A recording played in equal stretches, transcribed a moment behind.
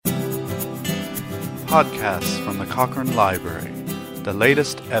podcasts from the Cochrane Library, the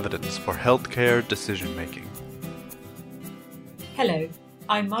latest evidence for healthcare decision-making. Hello,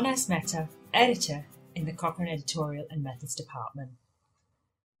 I'm Monas Mehta, editor in the Cochrane Editorial and Methods Department.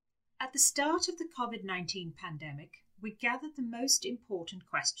 At the start of the COVID-19 pandemic, we gathered the most important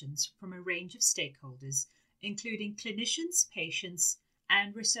questions from a range of stakeholders, including clinicians, patients,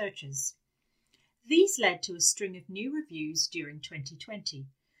 and researchers. These led to a string of new reviews during 2020,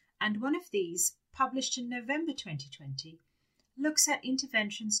 and one of these, published in November 2020, looks at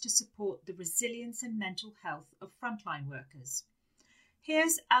interventions to support the resilience and mental health of frontline workers.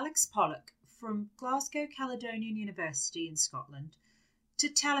 Here's Alex Pollock from Glasgow Caledonian University in Scotland to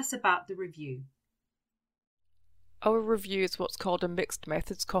tell us about the review. Our review is what's called a Mixed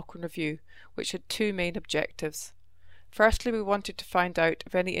Methods Cochrane Review, which had two main objectives. Firstly, we wanted to find out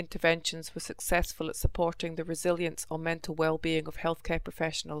if any interventions were successful at supporting the resilience or mental well-being of healthcare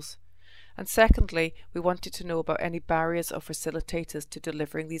professionals. And secondly, we wanted to know about any barriers or facilitators to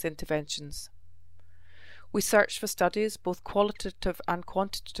delivering these interventions. We searched for studies, both qualitative and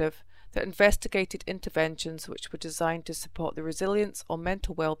quantitative, that investigated interventions which were designed to support the resilience or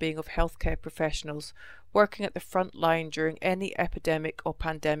mental well-being of healthcare professionals working at the front line during any epidemic or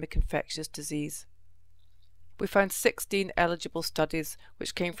pandemic infectious disease. We found 16 eligible studies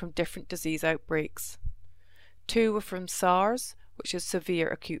which came from different disease outbreaks. 2 were from SARS, which is severe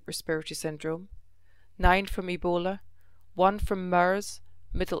acute respiratory syndrome, 9 from Ebola, 1 from MERS,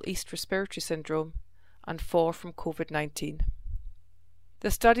 Middle East respiratory syndrome, and 4 from COVID-19.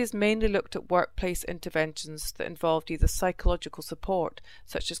 The studies mainly looked at workplace interventions that involved either psychological support,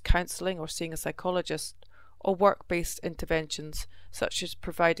 such as counselling or seeing a psychologist, or work-based interventions, such as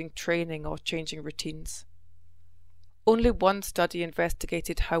providing training or changing routines. Only one study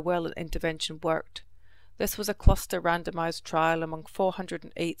investigated how well an intervention worked. This was a cluster randomised trial among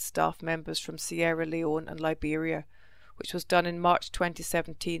 408 staff members from Sierra Leone and Liberia, which was done in March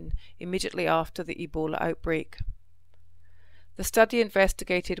 2017, immediately after the Ebola outbreak. The study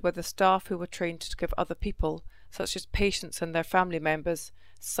investigated whether staff who were trained to give other people, such as patients and their family members,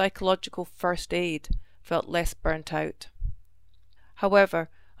 psychological first aid felt less burnt out. However,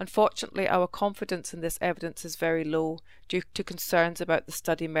 unfortunately, our confidence in this evidence is very low due to concerns about the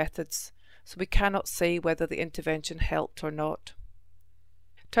study methods, so we cannot say whether the intervention helped or not.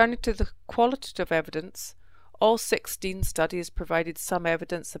 Turning to the qualitative evidence, all 16 studies provided some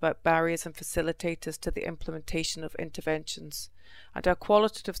evidence about barriers and facilitators to the implementation of interventions, and our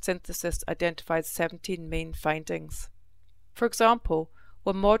qualitative synthesis identified 17 main findings. For example,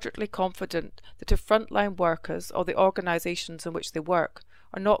 we're moderately confident that if frontline workers or the organisations in which they work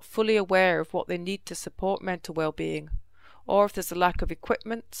are not fully aware of what they need to support mental well-being, or if there's a lack of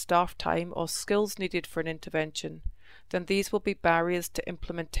equipment, staff time or skills needed for an intervention, then these will be barriers to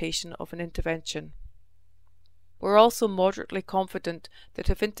implementation of an intervention. We're also moderately confident that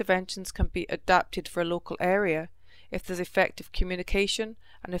if interventions can be adapted for a local area, if there's effective communication,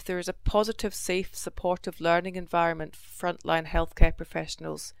 and if there is a positive, safe, supportive learning environment for frontline healthcare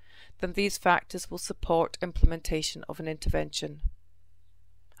professionals, then these factors will support implementation of an intervention.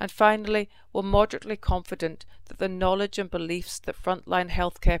 And finally, we're moderately confident that the knowledge and beliefs that frontline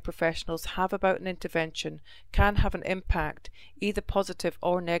healthcare professionals have about an intervention can have an impact, either positive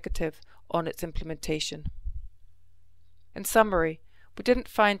or negative, on its implementation. In summary, we didn't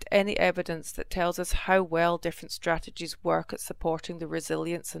find any evidence that tells us how well different strategies work at supporting the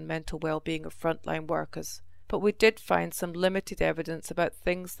resilience and mental well-being of frontline workers, but we did find some limited evidence about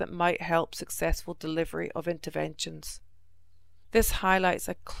things that might help successful delivery of interventions. This highlights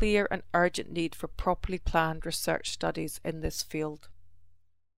a clear and urgent need for properly planned research studies in this field.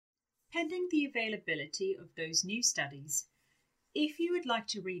 Pending the availability of those new studies, if you would like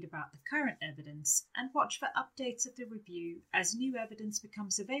to read about the current evidence and watch for updates of the review as new evidence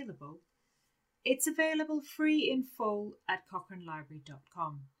becomes available, it's available free in full at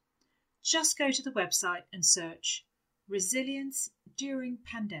cochranelibrary.com. Just go to the website and search Resilience During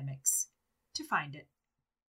Pandemics to find it.